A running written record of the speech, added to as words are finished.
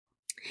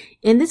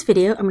In this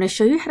video, I'm going to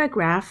show you how to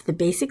graph the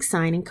basic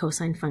sine and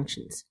cosine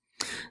functions.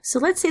 So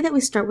let's say that we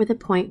start with a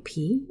point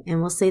P, and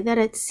we'll say that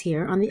it's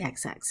here on the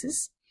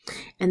x-axis,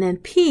 and then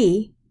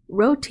P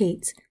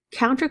rotates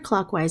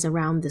counterclockwise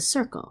around the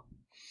circle.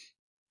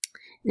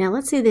 Now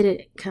let's say that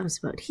it comes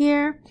about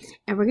here,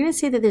 and we're going to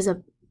say that there's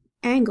an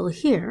angle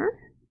here,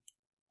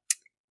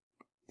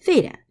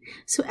 theta.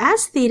 So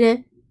as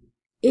theta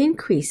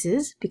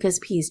increases, because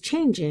P is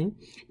changing,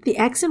 the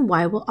x and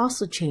y will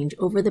also change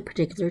over the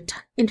particular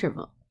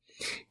interval.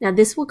 Now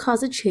this will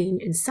cause a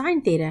change in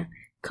sine theta,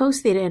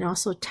 cos theta, and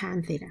also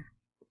tan theta.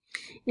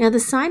 Now the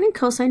sine and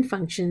cosine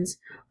functions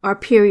are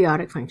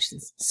periodic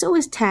functions. So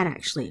is tan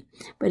actually.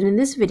 But in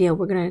this video,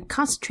 we're going to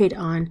concentrate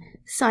on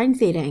sine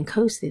theta and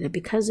cos theta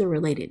because they're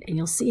related, and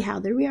you'll see how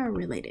they are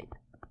related.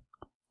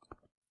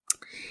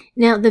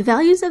 Now the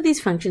values of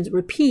these functions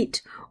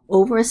repeat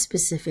over a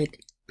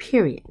specific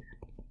period.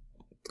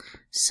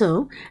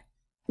 So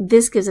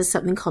this gives us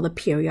something called a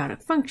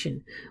periodic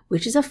function,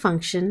 which is a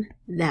function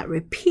that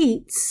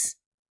repeats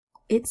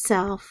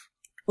itself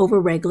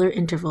over regular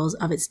intervals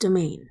of its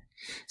domain.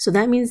 So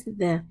that means that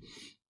the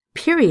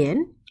period,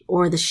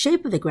 or the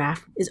shape of the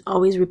graph, is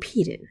always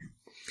repeated.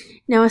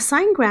 Now a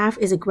sine graph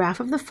is a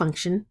graph of the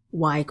function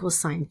y equals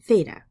sine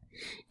theta.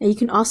 Now you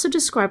can also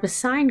describe a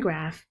sine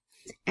graph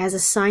as a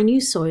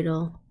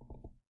sinusoidal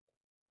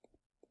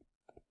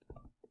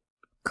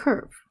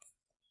curve.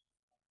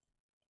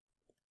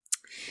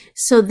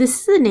 So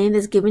this is the name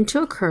that's given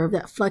to a curve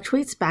that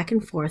fluctuates back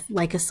and forth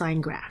like a sine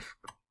graph.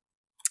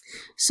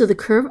 So the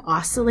curve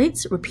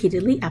oscillates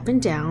repeatedly up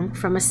and down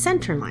from a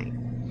center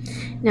line.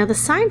 Now the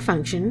sine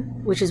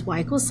function, which is y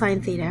equals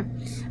sine theta,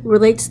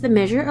 relates the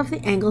measure of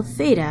the angle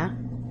theta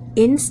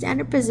in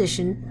standard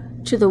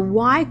position to the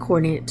y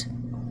coordinate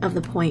of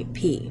the point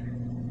P.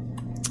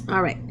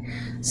 All right,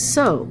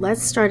 so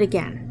let's start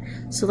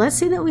again. So let's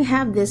say that we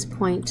have this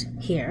point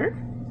here.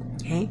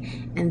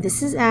 Okay, and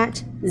this is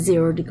at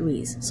 0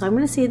 degrees. So I'm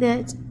going to say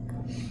that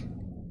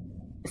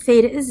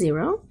theta is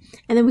 0,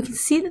 and then we can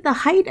see that the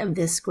height of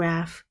this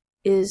graph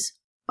is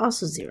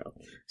also 0.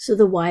 So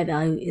the y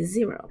value is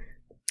 0.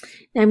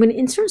 Now I'm going to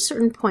insert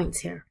certain points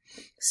here.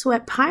 So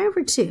at pi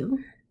over 2,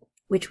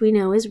 which we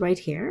know is right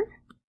here,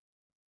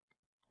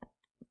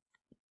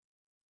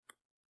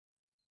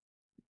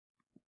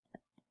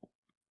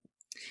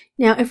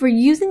 now if we're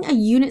using a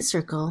unit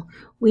circle,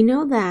 we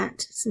know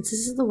that, since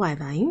this is the y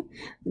value,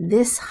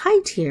 this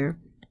height here,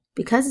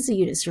 because it's a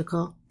unit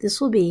circle, this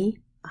will be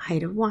a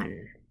height of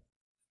 1.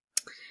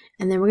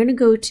 And then we're going to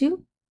go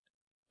to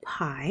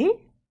pi,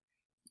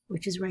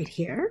 which is right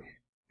here.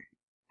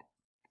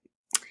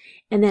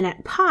 And then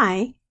at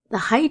pi, the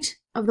height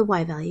of the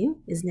y value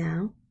is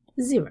now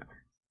 0.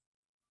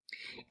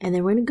 And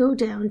then we're going to go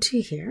down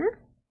to here,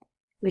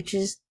 which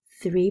is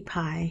 3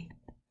 pi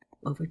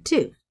over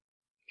 2.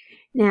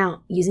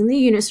 Now, using the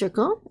unit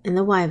circle and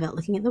the y value,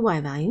 looking at the y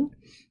value,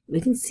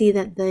 we can see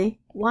that the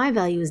y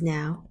value is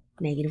now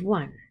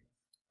 -1.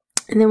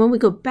 And then when we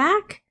go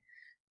back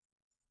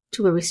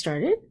to where we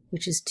started,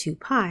 which is 2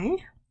 pi,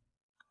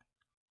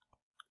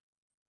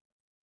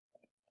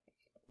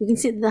 we can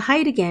see that the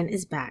height again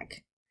is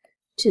back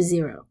to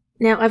 0.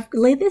 Now, I've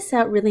laid this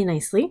out really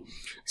nicely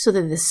so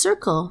that the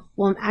circle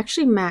will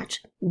actually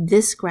match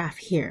this graph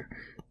here,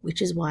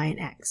 which is y and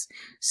x.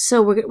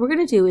 So what we're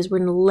going to do is we're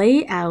going to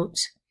lay out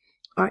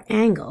our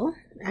angle.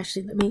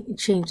 Actually, let me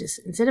change this.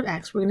 Instead of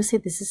x, we're going to say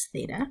this is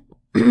theta.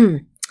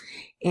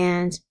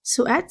 And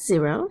so at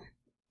 0,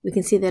 we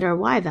can see that our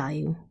y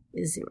value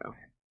is 0.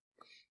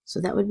 So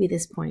that would be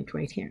this point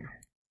right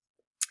here.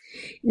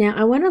 Now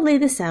I want to lay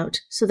this out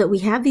so that we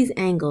have these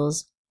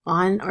angles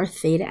on our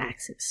theta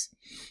axis.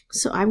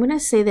 So I'm going to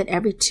say that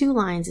every 2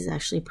 lines is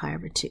actually pi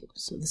over 2.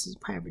 So this is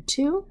pi over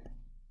 2,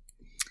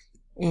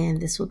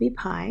 and this will be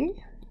pi,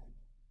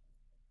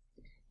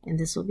 and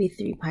this will be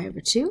 3 pi over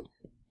 2,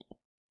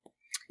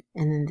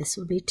 and then this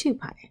will be 2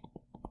 pi.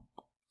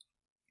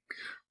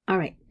 All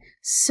right,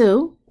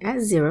 so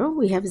at 0,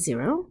 we have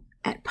 0.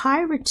 At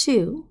pi over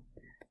 2,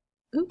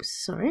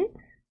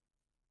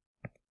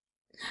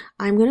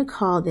 I'm going to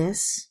call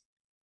this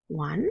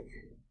 1,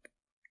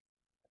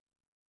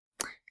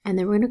 and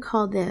then we're going to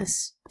call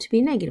this to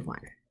be -1.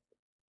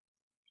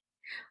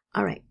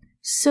 All right,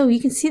 so you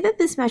can see that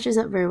this matches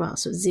up very well.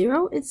 So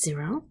 0, it's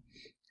 0.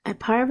 At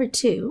pi over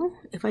 2,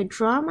 if I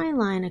draw my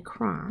line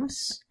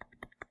across,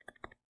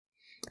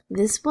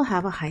 this will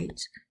have a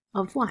height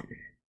of 1.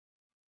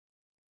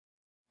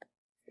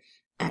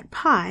 At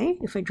pi,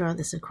 if I draw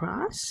this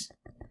across,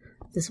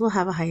 this will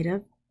have a height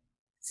of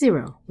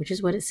 0, which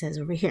is what it says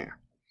over here.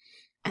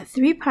 At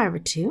 3 pi over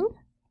 2,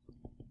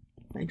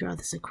 if I draw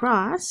this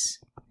across,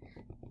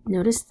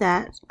 notice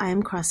that I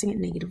am crossing at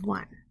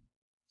 -1.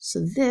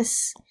 So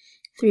this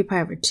 3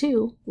 pi over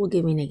 2 will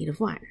give me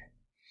 -1.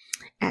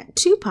 At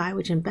 2 pi,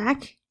 which I'm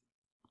back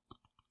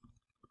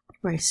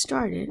where I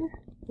started,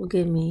 will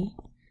give me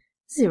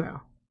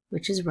 0,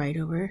 which is right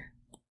over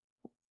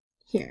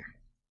here.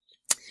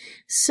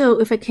 So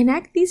if I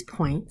connect these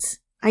points,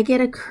 I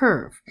get a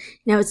curve.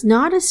 Now, it's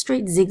not a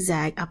straight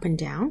zigzag up and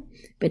down,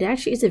 but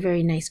actually it's a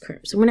very nice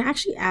curve. So I'm going to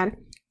actually add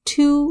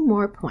 2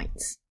 more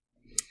points.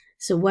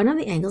 So one of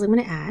the angles I'm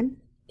going to add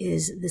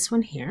is this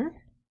one here.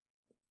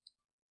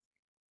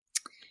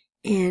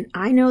 And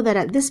I know that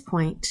at this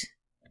point,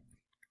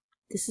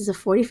 this is a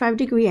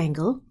 45-degree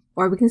angle,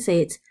 or we can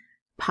say it's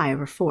pi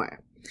over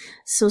 4.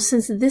 So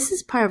since this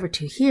is pi over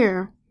 2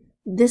 here,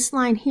 this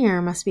line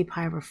here must be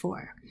pi over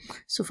 4.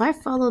 So if I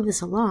follow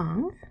this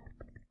along,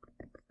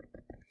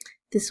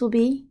 this will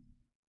be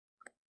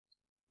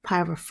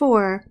pi over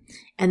 4,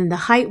 and then the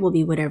height will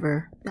be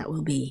whatever that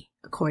will be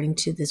according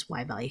to this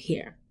y value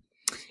here.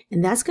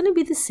 And that's going to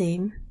be the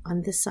same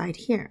on this side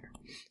here.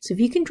 So if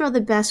you can draw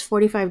the best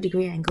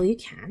 45-degree angle you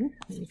can,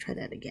 let me try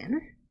that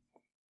again.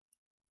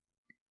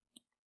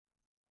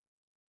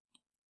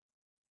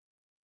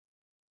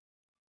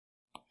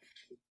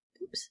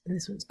 Oops, and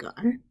this one's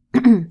gone.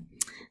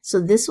 So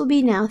this will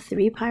be now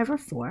 3 pi over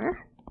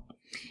 4.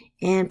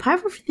 And pi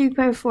over 3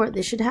 pi over 4,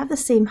 they should have the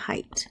same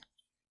height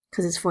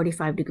because it's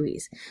 45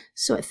 degrees.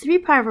 So at 3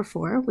 pi over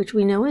 4, which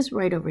we know is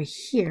right over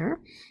here,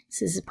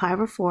 so this is pi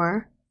over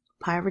 4,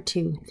 pi over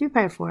 2, 3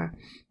 pi over 4,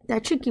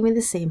 that should give me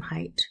the same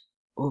height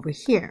over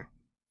here.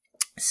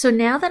 So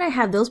now that I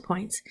have those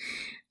points,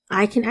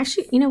 I can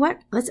actually, you know what,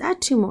 let's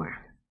add 2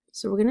 more.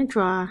 So we're going to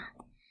draw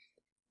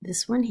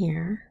this one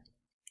here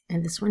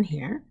and this one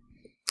here.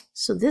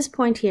 So this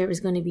point here is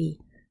going to be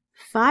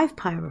 5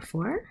 pi over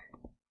 4.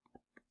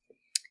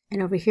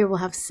 And over here we'll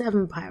have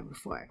 7 pi over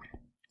 4.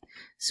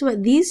 So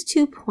at these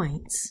 2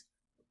 points,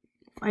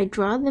 if I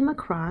draw them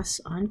across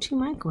onto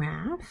my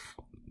graph,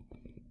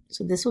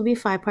 so this will be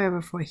 5 pi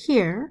over 4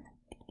 here,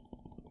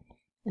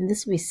 and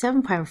this will be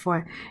 7 pi over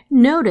 4.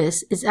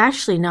 Notice it's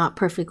actually not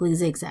perfectly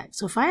zigzag.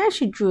 So if I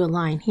actually drew a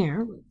line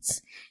here,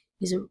 let's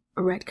use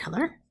a red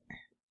color,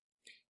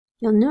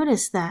 you'll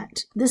notice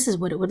that this is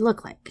what it would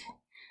look like.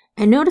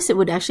 And notice it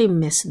would actually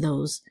miss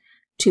those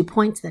 2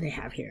 points that I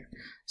have here.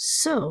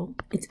 So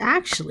it's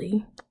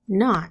actually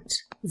not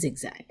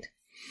zigzagged.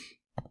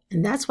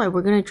 And that's why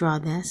we're going to draw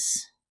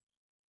this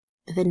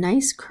with a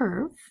nice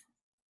curve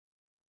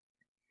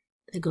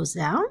that goes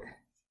down.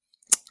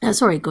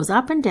 It goes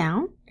up and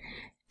down.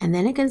 And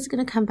then it's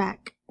going to come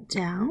back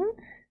down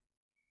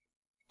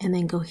and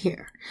then go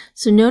here.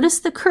 So notice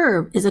the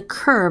curve is a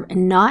curve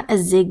and not a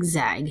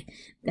zigzag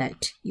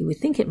that you would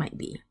think it might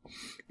be.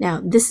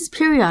 Now, this is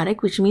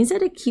periodic, which means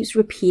that it keeps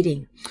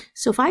repeating.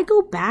 So if I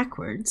go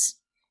backwards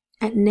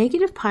at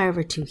negative pi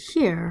over 2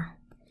 here,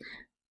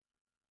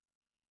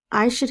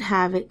 I should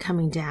have it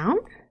coming down.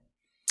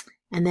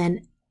 And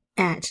then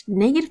at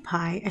negative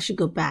pi, I should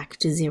go back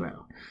to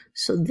 0.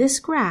 So this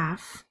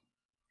graph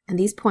and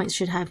these points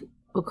should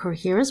occur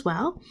here as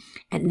well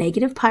at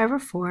negative pi over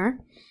 4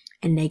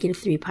 and negative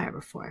 3 pi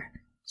over 4.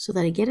 So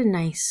that I get a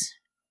nice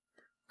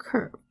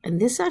curve.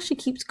 And this actually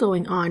keeps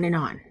going on and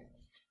on.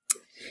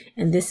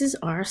 And this is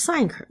our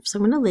sine curve. So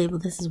I'm going to label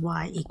this as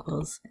y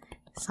equals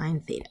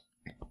sine theta.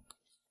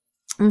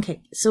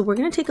 Okay, so we're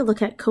going to take a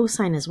look at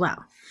cosine as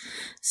well.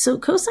 So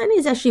cosine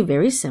is actually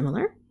very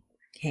similar.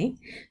 Okay,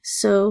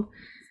 so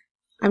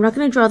I'm not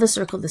going to draw the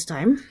circle this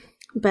time,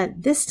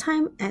 but this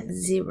time at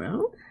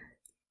 0.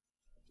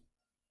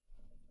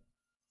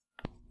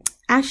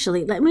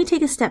 Actually, let me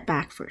take a step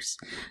back first.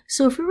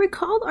 So if we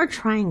recall our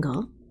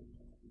triangle,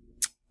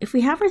 if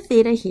we have our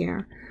theta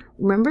here,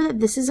 remember that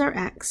this is our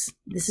x,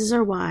 this is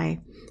our y,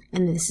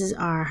 and this is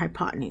our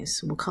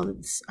hypotenuse. We'll call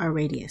it our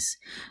radius.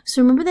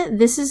 So remember that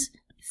this is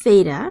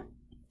theta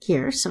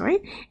here,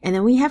 and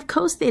then we have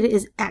cos theta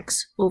is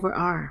x over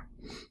r.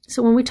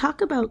 So when we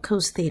talk about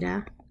cos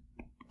theta,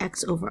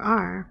 x over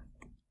r,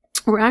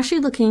 we're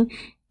actually looking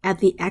at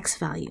the x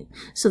value.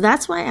 So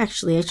that's why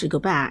actually I should go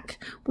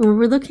back. When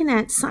we're looking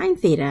at sine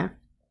theta,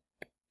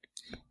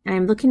 and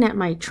I'm looking at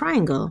my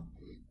triangle,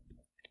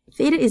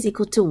 theta is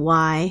equal to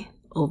y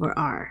over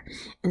r.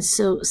 And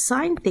so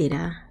sine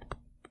theta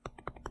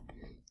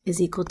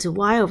is equal to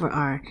y over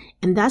r.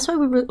 And that's why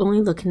we were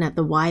only looking at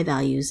the y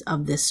values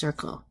of this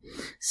circle.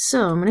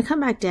 So I'm going to come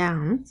back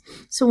down.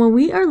 So when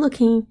we are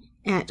looking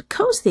at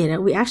cos theta,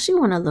 we actually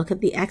want to look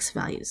at the x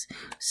values.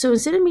 So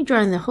instead of me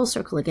drawing the whole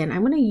circle again,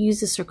 I'm going to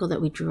use the circle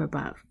that we drew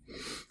above.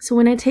 So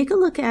when I take a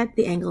look at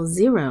the angle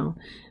 0,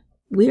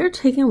 we are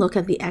taking a look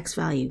at the x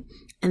value.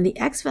 And the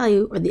x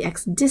value, or the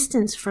x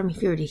distance from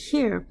here to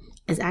here,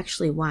 is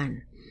actually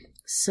 1.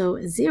 So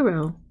at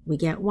 0, we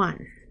get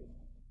 1.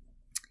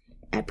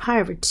 At pi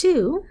over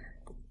 2,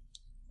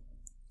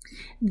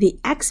 the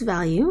x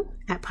value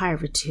at pi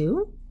over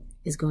 2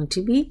 is going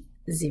to be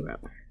 0.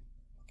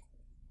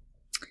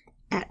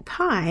 At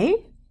pi,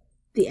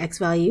 the x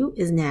value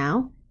is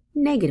now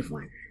negative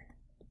 1.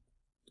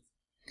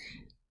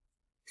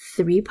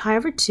 3 pi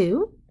over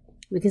 2,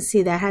 we can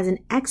see that has an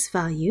x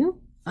value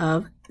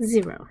of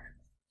 0.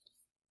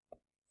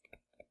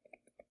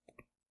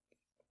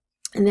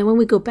 And then when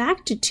we go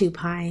back to 2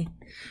 pi,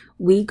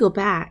 we go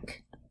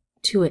back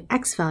to an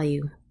x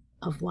value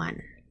of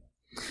 1.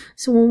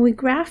 So when we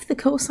graph the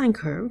cosine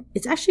curve,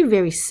 it's actually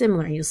very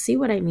similar. You'll see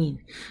what I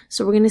mean.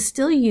 So we're going to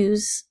still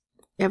use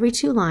every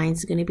two lines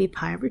is going to be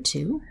pi over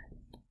 2.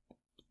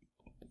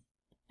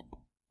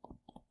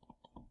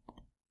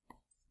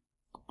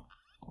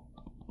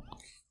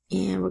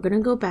 And we're going to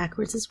go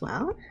backwards as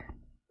well.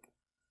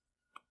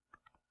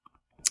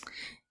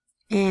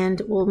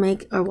 And we'll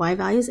make our y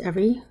values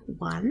every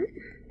 1.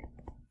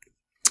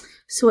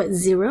 So at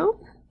 0,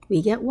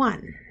 we get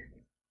 1.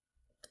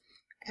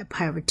 At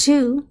pi over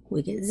 2,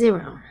 we get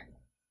 0.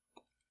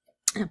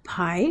 At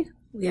pi,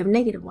 we have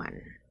negative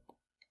 1.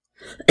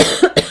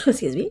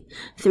 Excuse me.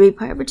 3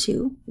 pi over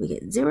 2, we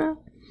get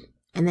 0.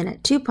 And then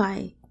at 2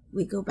 pi,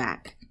 we go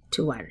back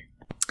to 1.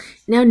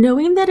 Now,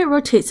 knowing that it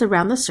rotates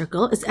around the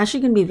circle is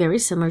actually going to be very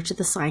similar to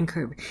the sine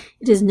curve.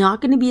 It is not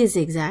going to be a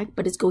zigzag,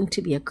 but it's going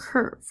to be a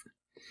curve.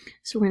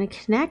 So we're going to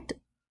connect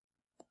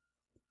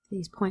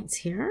these points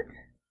here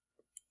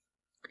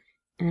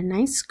and a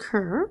nice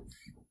curve,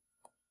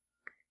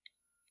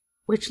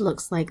 which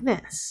looks like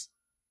this.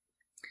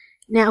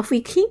 Now, if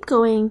we keep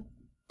going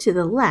to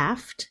the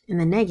left in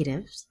the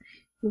negatives,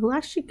 we will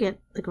actually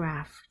get the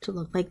graph to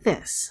look like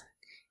this.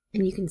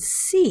 And you can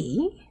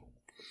see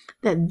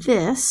that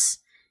this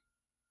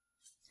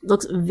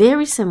looks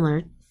very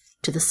similar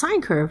to the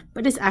sine curve,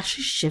 but it's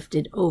actually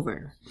shifted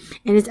over.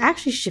 And it's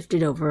actually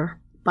shifted over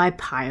by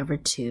pi over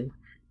 2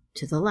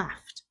 to the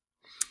left,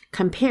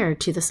 compared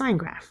to the sine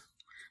graph.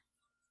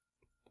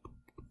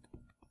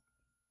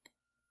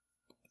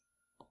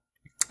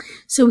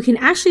 So we can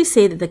actually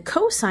say that the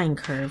cosine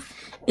curve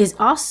is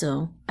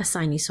also a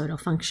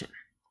sinusoidal function.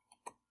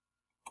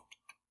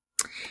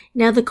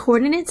 Now the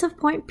coordinates of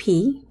point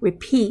P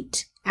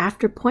repeat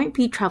after point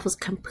P travels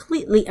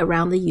completely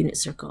around the unit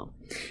circle,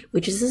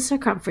 which is a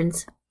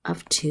circumference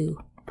of 2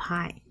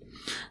 pi.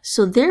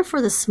 So therefore,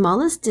 the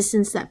smallest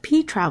distance that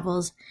P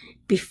travels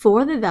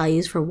before the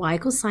values for y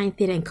equals sine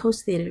theta and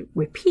cos theta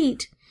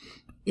repeat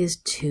is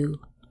 2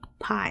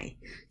 pi.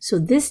 So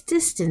this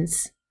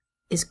distance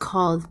is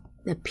called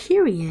the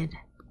period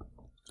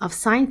of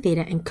sine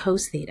theta and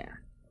cos theta.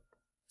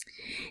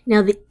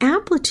 Now the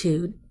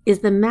amplitude is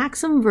the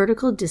maximum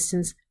vertical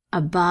distance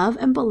above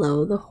and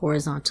below the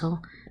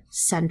horizontal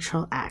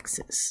central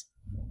axis.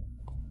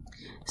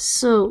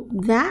 So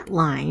that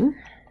line,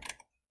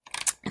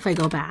 if I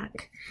go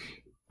back,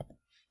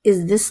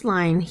 is this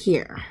line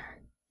here.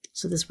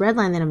 So this red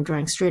line that I'm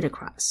drawing straight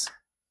across.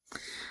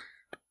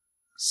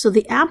 So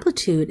the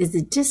amplitude is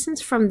the distance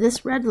from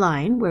this red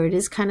line, where it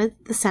is kind of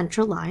the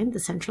central line, the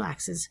central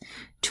axis,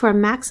 to our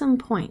maximum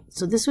point.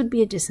 So this would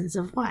be a distance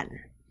of 1.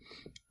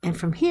 And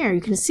from here,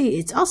 you can see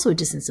it's also a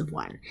distance of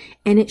 1,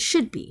 and it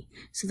should be.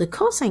 So the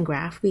cosine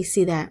graph, we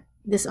see that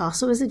this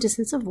also is a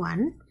distance of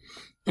 1.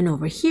 And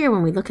over here,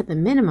 when we look at the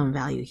minimum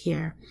value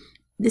here,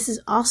 this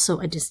is also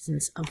a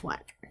distance of 1.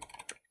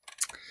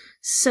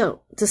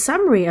 So the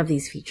summary of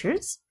these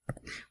features,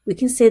 we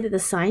can say that the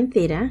sine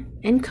theta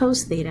and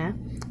cos theta,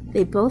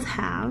 they both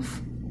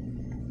have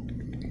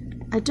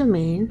a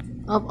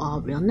domain of all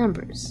real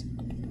numbers.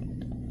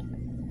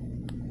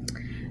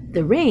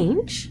 The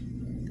range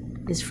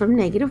is from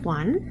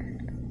 -1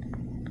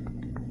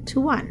 to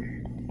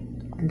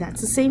 1, and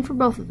that's the same for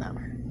both of them.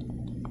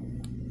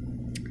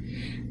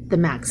 The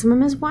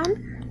maximum is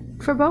 1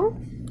 for both,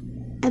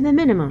 and the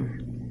minimum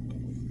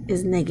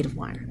is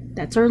 -1.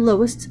 That's our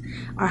lowest,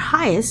 our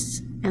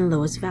highest and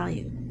lowest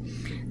value.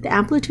 The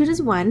amplitude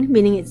is 1,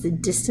 meaning it's the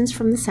distance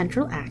from the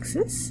central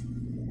axis.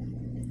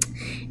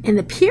 And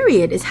the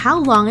period is how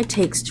long it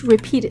takes to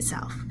repeat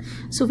itself.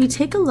 So if we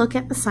take a look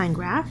at the sine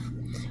graph,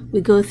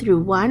 we go through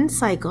one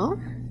cycle,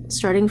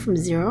 starting from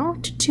 0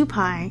 to 2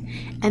 pi,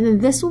 and then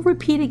this will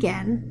repeat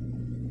again.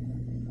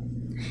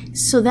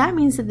 So that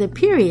means that the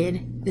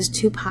period is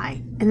 2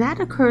 pi, and that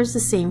occurs the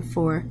same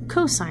for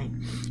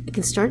cosine. It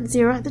can start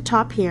 0 at the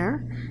top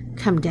here,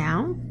 come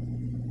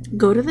down,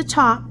 go to the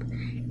top,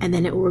 and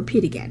then it will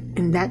repeat again,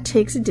 and that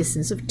takes a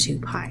distance of 2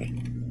 pi.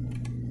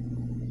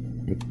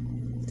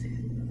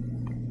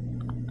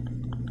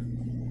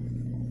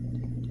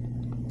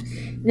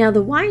 Now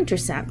the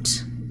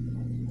y-intercept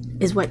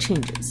is what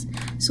changes.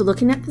 So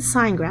looking at the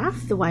sine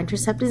graph, the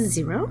y-intercept is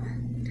 0.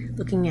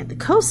 Looking at the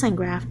cosine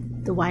graph,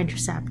 the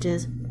y-intercept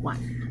is 1.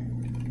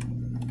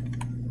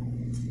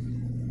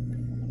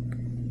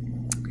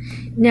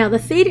 Now the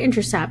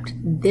theta-intercept,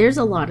 there's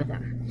a lot of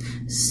them.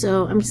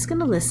 So I'm just going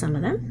to list some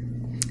of them.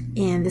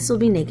 And this will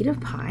be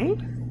 -pi,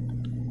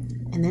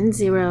 and then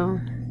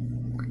 0,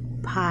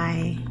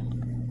 pi,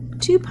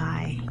 2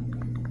 pi,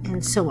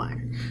 and so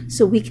on.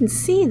 So we can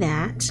see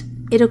that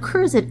it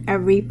occurs at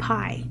every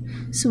pi.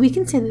 So we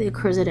can say that it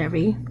occurs at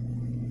every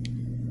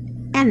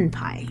n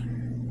pi.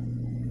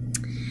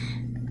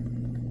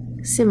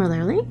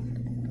 Similarly,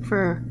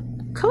 for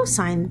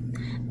cosine,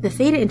 the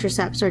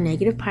theta-intercepts are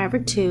 -pi over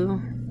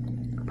 2,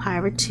 pi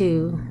over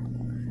 2,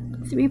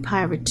 3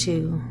 pi over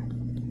 2,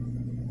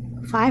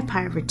 5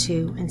 pi over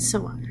 2, and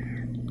so on.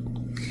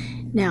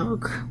 Now,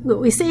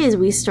 what we say is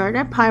we start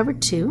at pi over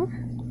 2,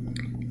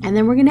 and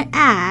then we're going to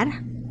add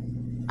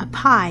a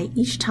pi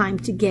each time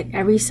to get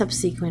every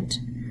subsequent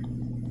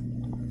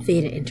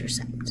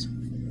theta-intercept.